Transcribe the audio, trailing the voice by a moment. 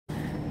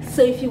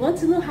So if you want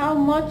to know how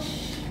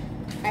much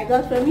I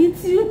got from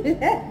YouTube,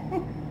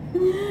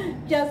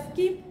 just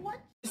keep watching.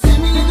 See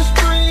me in the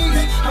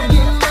streets, I'm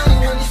getting money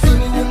when you see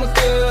me with my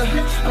girl.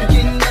 I'm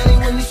getting money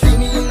when you see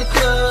me in the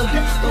club.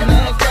 Don't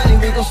act funny,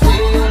 we gon'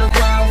 stay on the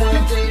ground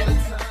one day at a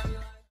time.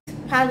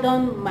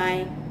 Pardon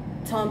my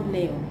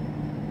thumbnail.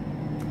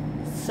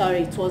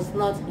 Sorry, it was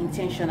not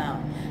intentional.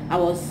 I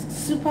was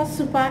super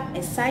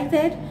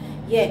excited.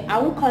 Yeah, I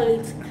won't call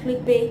it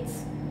clickbait.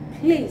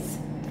 Please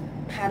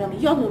pardon me.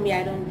 You all know me,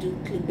 I don't do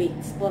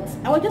clickbait, but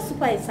I was just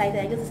super excited.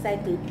 I just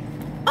decided to,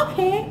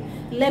 okay,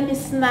 let me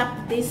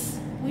snap this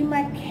with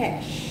my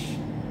cash.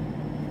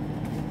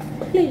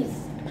 Please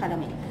pardon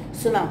me.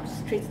 So now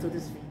straight to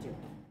this video.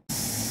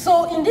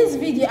 So in this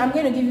video, I'm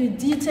going to give you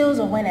details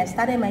of when I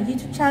started my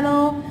YouTube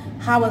channel,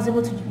 how I was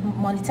able to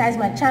monetize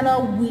my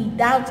channel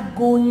without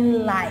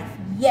going live.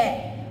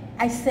 Yeah,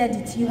 I said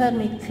it, you heard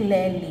me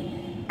clearly.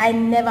 I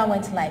never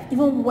went live.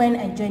 Even when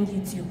I joined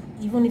YouTube,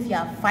 even if you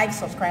have 5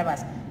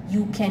 subscribers,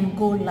 you can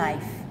go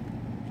live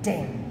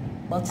then.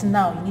 But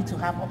now you need to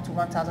have up to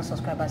 1,000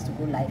 subscribers to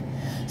go live.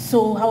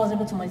 So how I was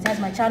able to monetize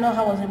my channel,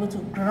 how I was able to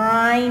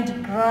grind,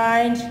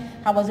 how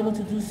I was able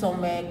to do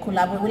some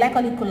collaboration. We like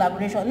call it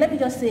collaboration. Let me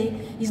just say,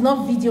 it's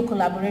not video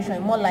collaboration,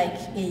 it's more like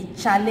a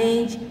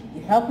challenge.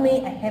 You help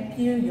me, I help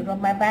you, you rub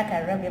my back,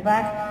 I rub your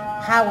back.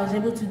 How I was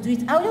able to do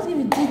it. I'll just give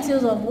you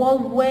details of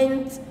what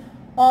went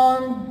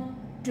on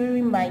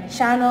during my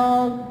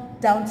channel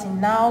down to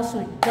now.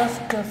 So just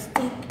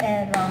stick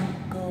around,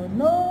 go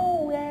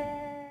nowhere.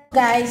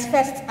 Guys,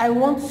 first I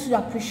want to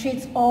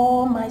appreciate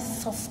all my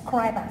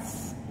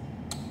subscribers.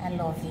 I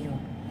love you.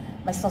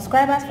 My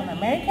subscribers from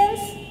Americans,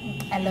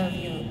 I love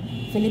you.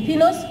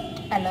 Filipinos,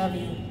 I love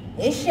you.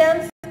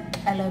 Asians,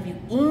 I love you.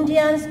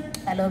 Indians,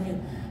 I love you.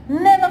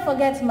 Never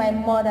forget my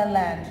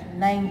motherland,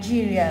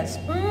 Nigerians.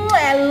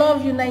 I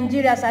love you,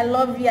 Nigerians. I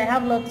love you. I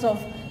have lots of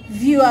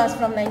viewers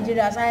from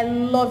Nigeria. I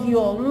love you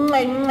all.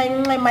 My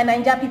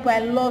Nigeria people, I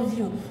love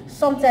you.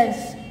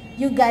 Sometimes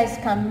you guys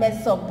can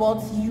mess up,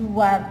 but you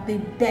are the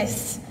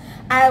best.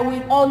 I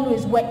will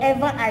always,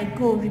 wherever I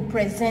go,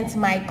 represent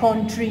my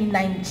country,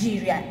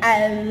 Nigeria.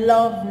 I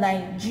love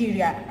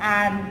Nigeria,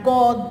 and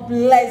God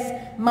bless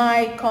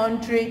my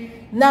country,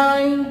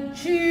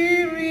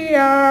 Nigeria.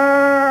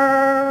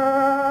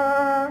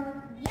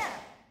 Yeah.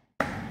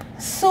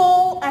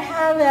 So I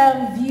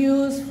have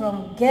views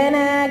from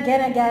Ghana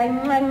guy,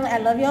 I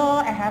love y'all.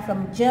 I have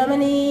from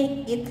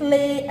Germany,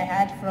 Italy. I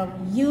had from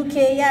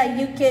UK, yeah,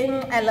 UK,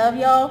 I love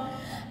y'all.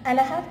 And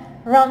I have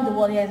around the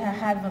world, yes, I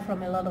have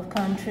from a lot of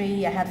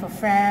country. I had for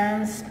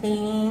France,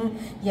 Spain,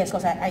 yes,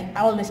 because I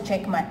always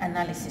check my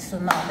analysis. So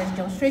now let's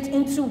jump straight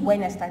into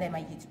when I started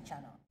my YouTube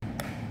channel.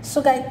 So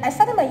guys, I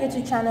started my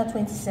YouTube channel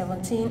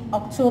 2017,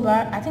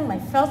 October. I think my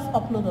first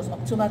upload was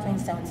October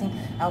 2017.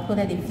 I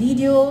uploaded a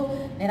video.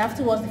 Then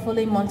afterwards, the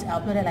following month, I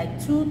uploaded like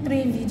 2-3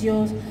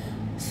 videos.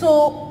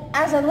 So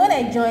as of when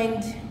I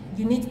joined,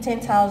 you need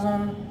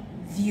 10,000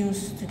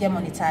 views to get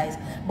monetized.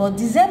 But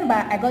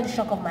December, I got the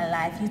shock of my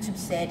life. YouTube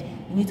said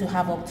you need to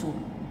have up to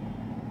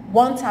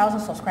 1,000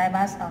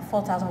 subscribers and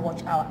 4,000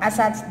 watch hours. As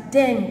at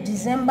then,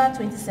 December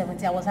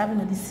 2017, I was having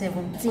only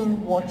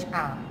 17 watch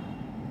hours.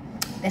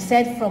 They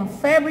said from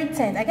February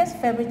 10th, I guess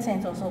February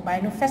 10th or so, but I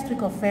know first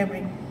week of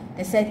February,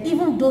 they said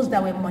even those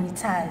that were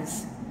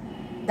monetized,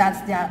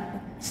 that their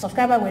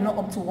subscribers were not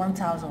up to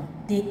 1,000,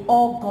 they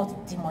all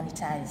got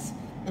demonetized.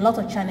 A lot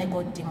of channels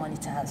got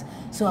demonetized.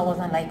 So I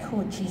wasn't like,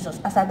 oh Jesus.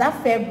 As at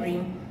that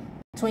February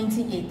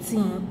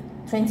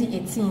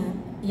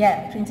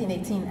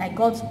 2018, I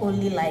got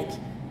only like,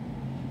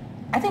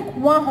 I think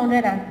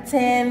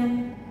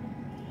 110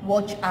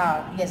 watch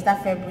hours. Yes,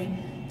 that February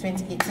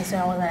 2018. So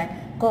I was like,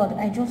 God,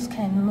 I just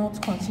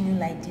cannot continue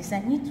like this. I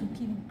need to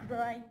keep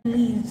grinding,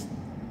 please.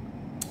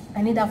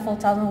 I need that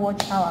 4,000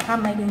 watch hour. How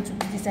am I going to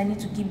do this? I need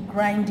to keep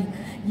grinding.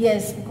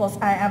 Yes, because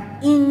I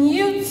am in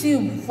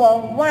YouTube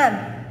for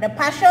one, the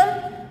passion,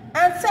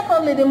 and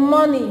secondly, the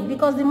money.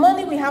 Because the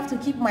money, we have to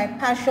keep my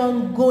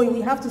passion going.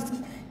 We have to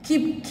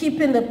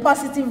keeping the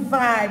positive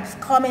vibes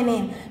coming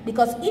in.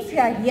 Because if you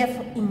are here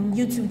in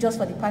YouTube just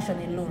for the passion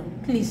alone,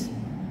 please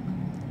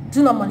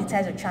do not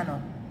monetize your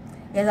channel.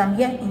 Yes, I'm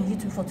here in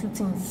YouTube for 2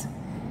 things.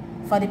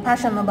 For the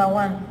passion, number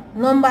 1.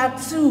 Number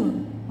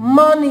 2,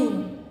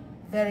 money.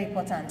 Very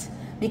important,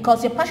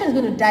 because your passion is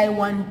going to die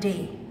one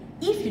day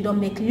if you don't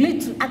make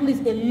little, at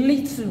least a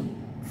little,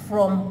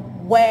 from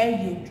where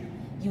you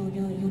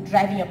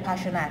driving your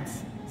passion at.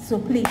 So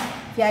please,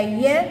 if you are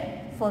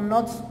here for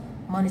not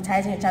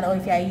monetizing your channel, or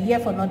if you are here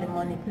for not the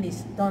money,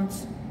 please don't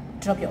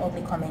drop your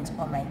ugly comments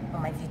on my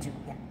video.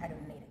 Yeah, I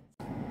don't need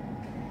it.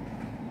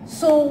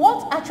 So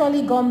what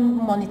actually got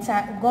my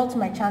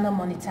channel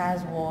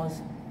monetized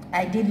was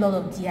I did a lot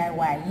of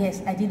DIY.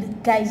 Yes, I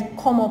did. Guys,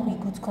 come up with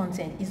good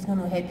content. It's going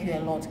to help you a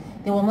lot.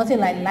 There was nothing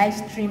like live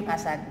stream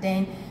as at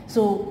then.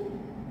 So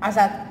as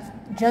at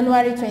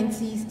January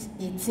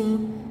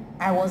 2018,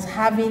 I was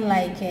having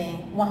like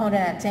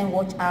 110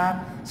 watch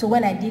hours. So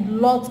when I did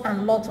lots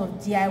and lots of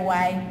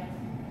DIY,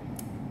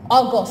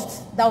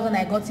 August, that was when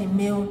I got a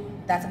mail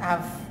that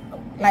I've,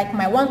 like,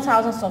 my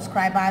 1,000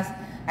 subscribers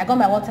I got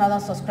my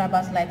 1,000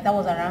 subscribers, like that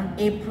was around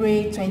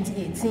April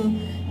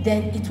 2018.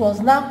 Then it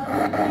was now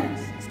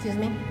excuse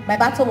me, my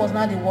battle was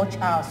now the watch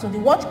hour. So the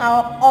watch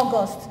hour,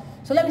 August.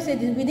 So let me say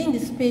this, within the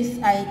space,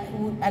 I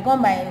got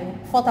my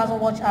 4,000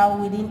 watch hour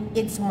within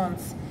 8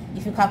 months,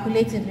 if you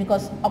calculate it,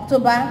 because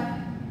October,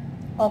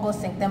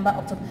 August, September,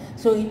 October.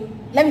 So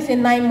let me say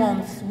 9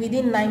 months.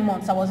 Within 9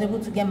 months, I was able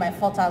to get my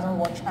 4,000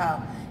 watch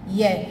hour.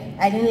 Yeah,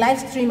 I didn't live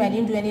stream. I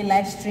didn't do any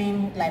live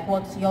stream like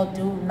what y'all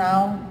do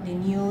now, the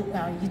new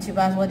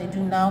YouTubers, what they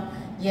do now.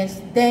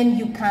 Yes, then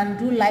you can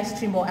do live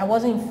stream, but I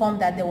wasn't informed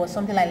that there was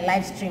something like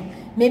live stream.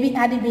 Maybe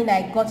had it been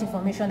I got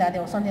information that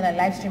there was something like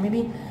live stream,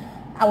 maybe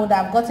I would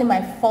have gotten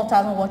my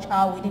 4,000 watch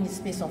hour within the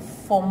space of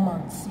 4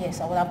 months.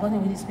 Yes, I would have gotten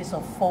within the space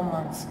of 4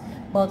 months.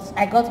 But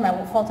I got my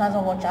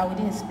 4,000 watch hour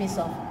within the space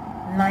of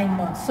 9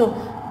 months. So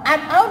I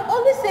would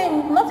only say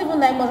not even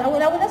 9 months. I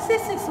would say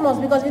 6 months,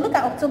 because if you look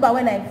at October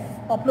when I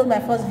upload my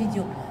first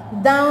video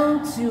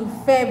down to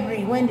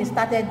February when they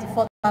started the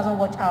 4,000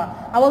 watch hour,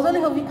 I was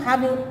only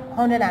having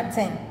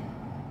 110.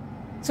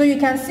 So you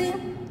can see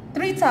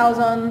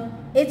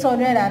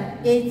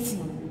 3,880.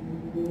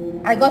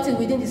 I got it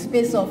within the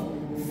space of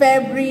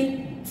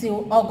February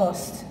till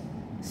August.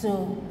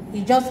 So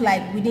it's just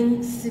like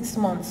within 6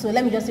 months. So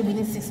let me just say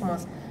within 6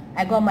 months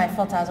I got my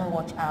 4,000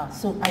 watch hours.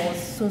 So I was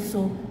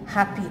so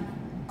happy.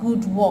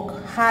 Good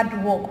work,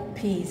 hard work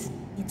pays.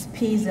 It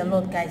pays a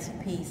lot, guys. It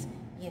pays.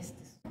 Yes.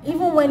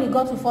 Even when it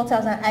got to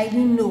 4,000, I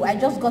didn't know. I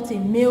just got a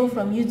mail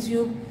from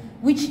YouTube,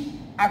 which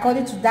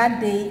according to that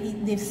day,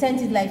 they've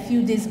sent it like a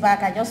few days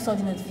back. I just saw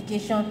the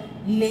notification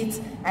late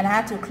and I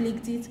had to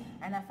click it.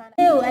 And I found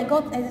out, I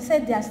got, as I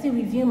said, they are still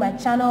reviewing my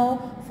channel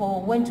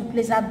for when to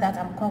place up that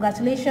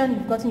congratulations,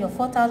 you've gotten your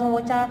 4,000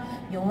 watcher,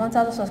 your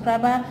 1,000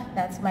 subscriber,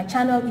 that my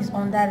channel is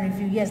under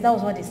review. Yes, that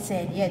was what they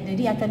said. Yeah, they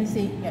didn't actually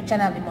say your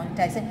channel will be monetized.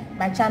 They said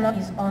my channel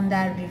is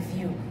under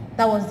review.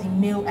 That was the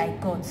mail I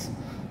got.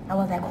 I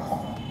was like,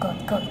 oh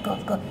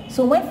God.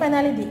 So when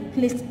finally they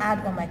placed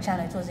ad on my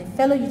channel, it was a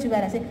fellow YouTuber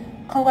that said,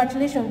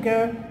 congratulations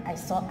girl, I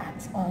saw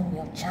ads on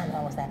your channel.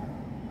 I was like,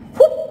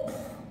 whoop,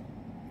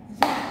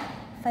 yeah,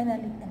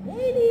 finally I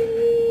made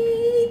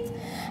it.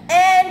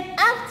 And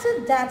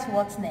after that,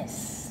 what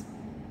next?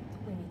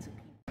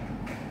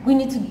 We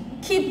need to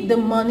keep the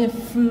money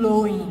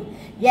flowing.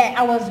 Yeah,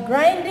 I was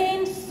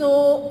grinding.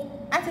 So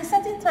at a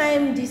certain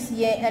time this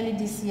year, early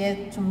this year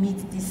to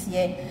mid this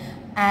year,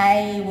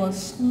 I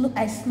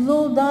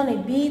slowed down a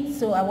bit,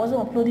 so I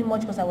wasn't uploading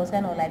much because I was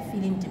kind of like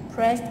feeling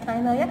depressed,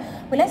 kind of. Yeah,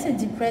 but let's say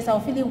depressed, I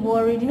was feeling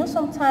worried. You know,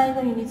 sometimes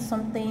when you need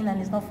something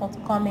and it's not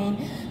forthcoming,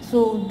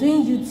 so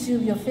doing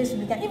YouTube, your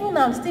Facebook, and even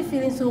now I'm still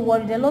feeling so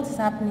worried. A lot is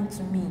happening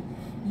to me.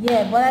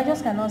 Yeah, but I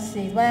just cannot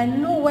say it. But I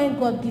know when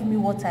God gives me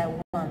what I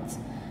want,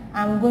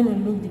 I'm going to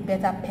look the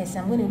better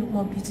person. I'm going to look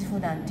more beautiful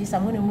than this.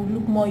 I'm going to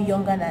look more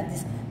younger than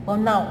this. But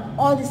now,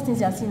 all these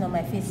things you're seeing on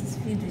my face is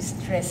filled with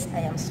stress. I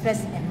am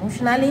stressed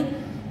emotionally.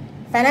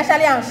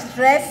 Financially, I'm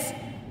stressed.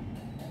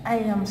 I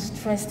am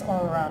stressed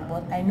all around.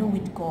 But I know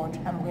with God,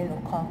 I'm going to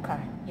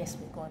conquer. Yes,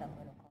 with God, I'm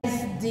going to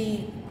conquer.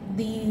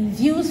 The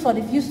views, for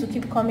the views to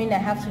keep coming, I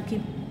have to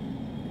keep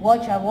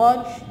watch,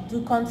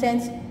 do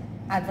content,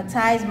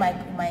 advertise my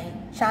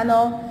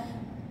channel.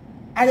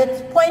 At the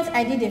point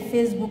I did a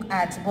Facebook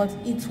ad, but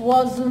it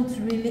wasn't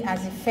really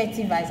as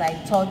effective as I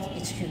thought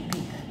it should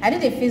be. I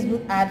did a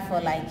Facebook ad for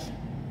like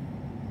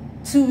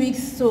 2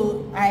 weeks,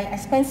 so I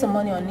spent some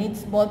money on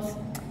it, but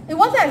it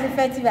wasn't as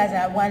effective as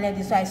I wanted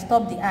it, so I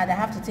stopped the ad. I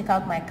have to take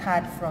out my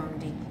card from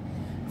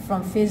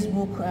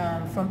Facebook,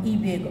 from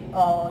eBay,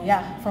 or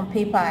yeah, from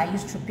PayPal. I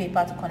used through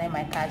PayPal to connect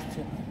my card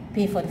to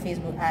pay for the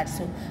Facebook ad,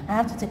 so I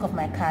have to take off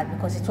my card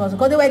because it was,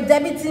 because they were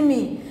debiting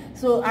me.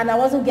 So, and I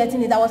wasn't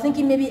getting it. I was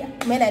thinking maybe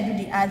when I do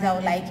the ads, I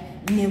would like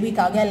in a week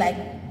I'll get like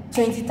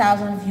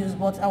 20,000 views,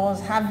 but I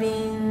was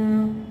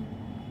having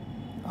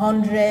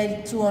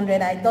 100,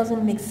 200. It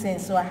doesn't make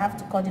sense, so I have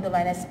to cut it off.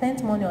 And I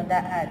spent money on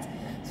that ad,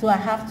 so I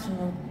have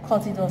to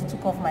cut it off.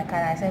 Took off my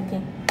card. I said,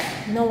 okay,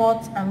 you know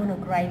what? I'm going to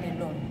grind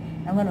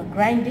alone. I'm going to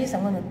grind this.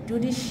 I'm going to do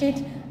this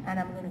shit, and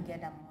I'm going to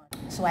get that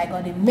money. So I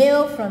got a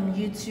mail from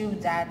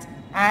YouTube that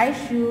I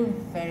should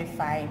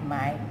verify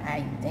my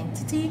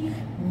identity,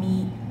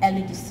 me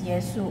early this year,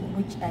 so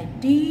which I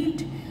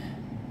did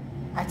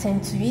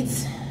attend to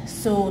it.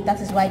 So that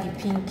is why the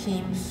pin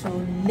came so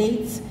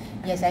late.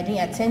 Yes, I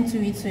didn't attend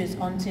to it, so it's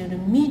until the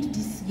mid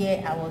this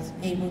year I was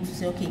able to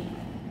say, okay,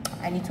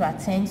 I need to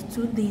attend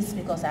to this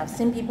because I've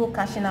seen people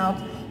cashing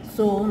out.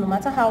 So no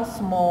matter how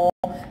small,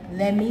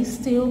 let me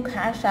still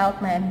cash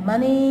out my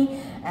money.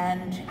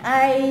 And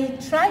I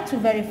tried to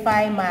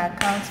verify my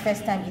account.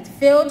 First time it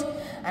failed,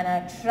 and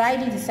I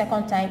tried it the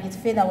second time, it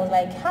failed. I was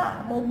like,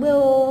 ha,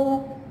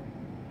 mobile.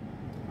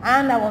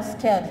 And I was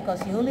scared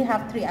because you only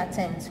have 3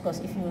 attempts,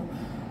 because if you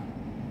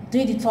do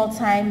it the third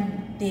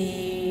time,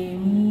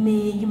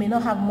 you may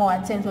not have more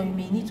attempts, or you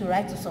may need to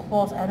write to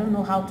support. I don't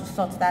know how to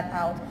sort that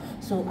out,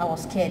 so I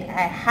was scared.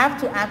 I have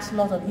to ask a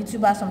lot of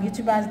YouTubers. Some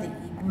YouTubers,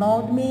 they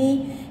ignored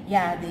me.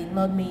 Yeah, they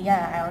ignored me.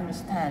 Yeah, I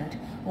understand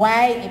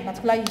why a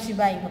particular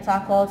YouTuber in Port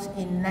Harcourt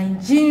in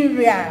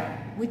Nigeria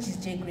which is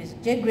J Grace.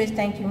 J Grace,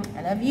 thank you.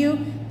 I love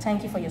you.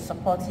 Thank you for your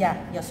support.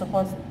 Yeah, your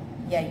support.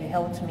 Yeah, you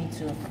helped me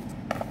to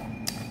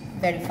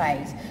verify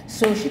it.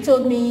 So she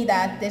told me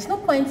that there's no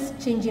point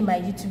changing my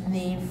YouTube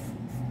name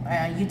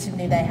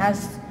that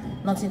has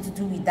nothing to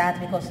do with that,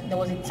 because there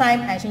was a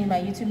time I changed my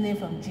YouTube name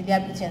from Julia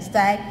Beauty and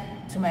Style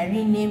to my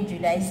real name,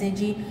 Julia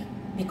Iseji,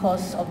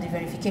 because of the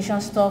verification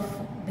stuff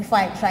before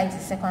I tried the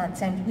second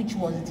attempt, which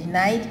was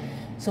denied.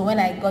 So when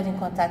I got in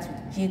contact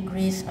with J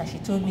Grace, and she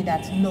told me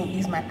that no,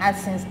 it's my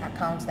AdSense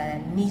account that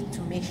I need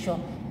to make sure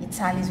it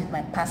tallies with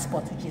my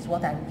passport, which is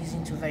what I'm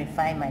using to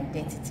verify my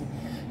identity.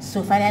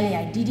 So finally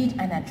I did it,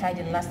 and I tried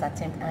the last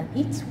attempt, and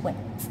it went.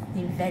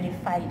 They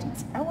verified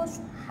it. I was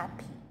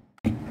happy.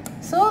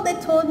 So they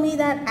told me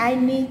that I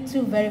need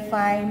to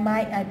verify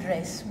my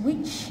address,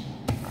 which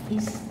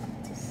is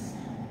this.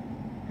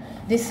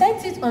 They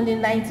sent it on the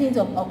 19th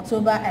of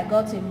October. I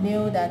got a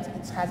mail that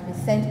it has been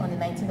sent on the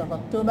 19th of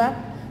October.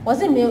 Was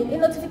it mail? A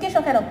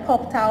notification kind of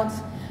popped out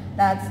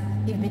that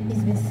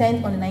it's been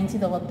sent on the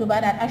 19th of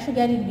October, that I should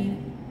get it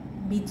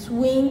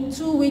between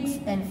 2 weeks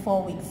and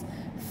 4 weeks.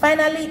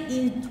 Finally,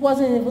 it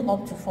wasn't even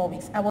up to 4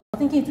 weeks. I was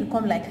thinking it would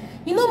come like,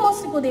 you know,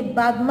 most people, they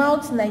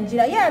badmouth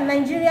Nigeria. Yeah,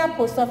 Nigeria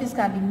post office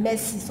can be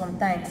messy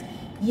sometimes.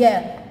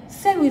 Yeah,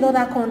 same with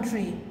other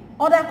country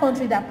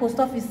that post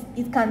office,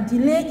 it can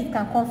delay, it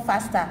can come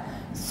faster.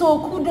 So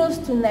kudos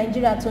to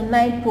Nigeria, to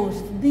 9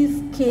 Post.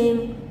 This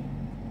came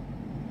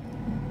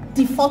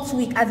the 4th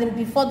week, as in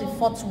before the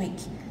 4th week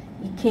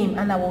it came,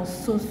 and I was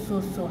so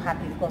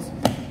happy because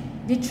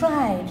they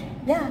tried.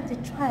 Yeah, they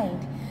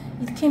tried.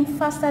 It came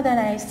faster than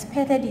I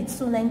expected it.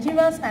 So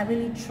Nigerians are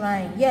really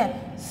trying. Yeah,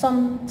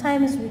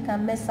 sometimes we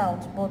can mess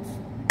out, but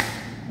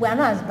we are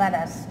not as bad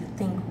as you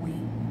think we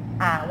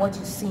are. What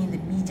you see in the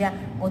media,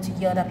 what you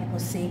hear other people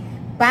say.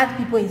 Bad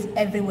people is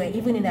everywhere.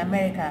 Even in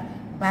America,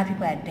 bad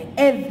people are there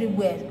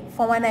everywhere.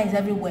 419 is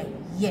everywhere.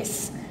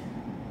 Yes.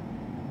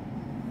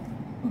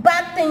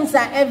 Bad things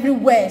are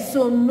everywhere.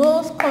 So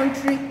no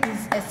country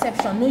is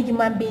exception. No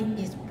human being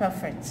is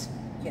perfect.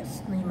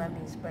 Yes, no human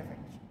being is perfect.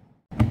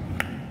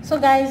 So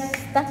guys,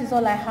 that is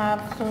all I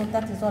have. So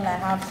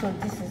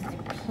this is the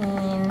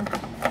pin.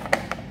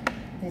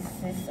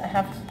 I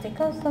have to take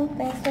out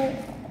something, so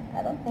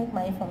I don't think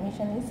my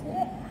information is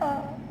here.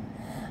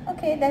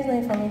 Okay, there's no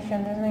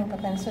information, there's no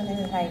importance. So this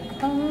is how it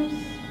comes.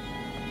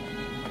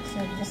 So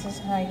this is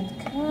how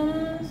it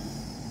comes.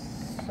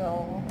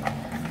 So,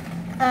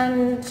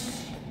 and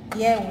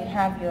here we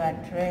have your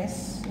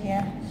address.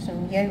 Yeah, so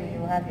here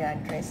you have your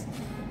address.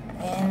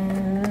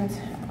 And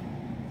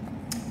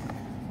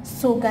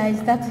so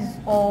guys, that is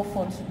all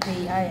for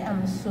today. I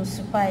am so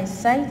super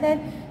excited.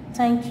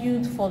 Thank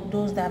you for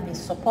those that have been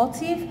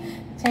supportive.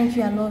 Thank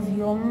you. I love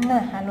you.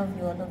 I love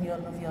you. I love you. I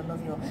love you. I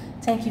love you.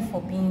 Thank you for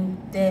being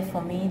there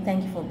for me.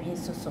 Thank you for being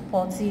so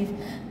supportive.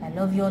 I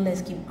love you all.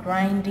 Let's keep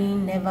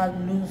grinding. Never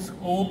lose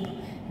hope.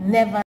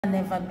 Never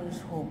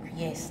lose hope.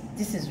 Yes,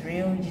 this is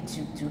real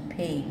YouTube to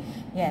pay.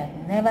 Yeah,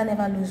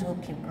 never lose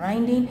hope. Keep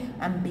grinding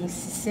and be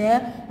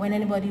sincere. When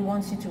anybody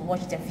wants you to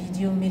watch their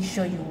video, make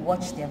sure you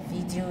watch their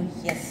video.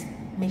 Yes,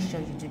 make sure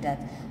you do that.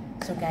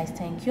 So guys,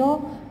 thank you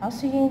all. I'll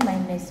see you in my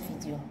next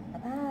video.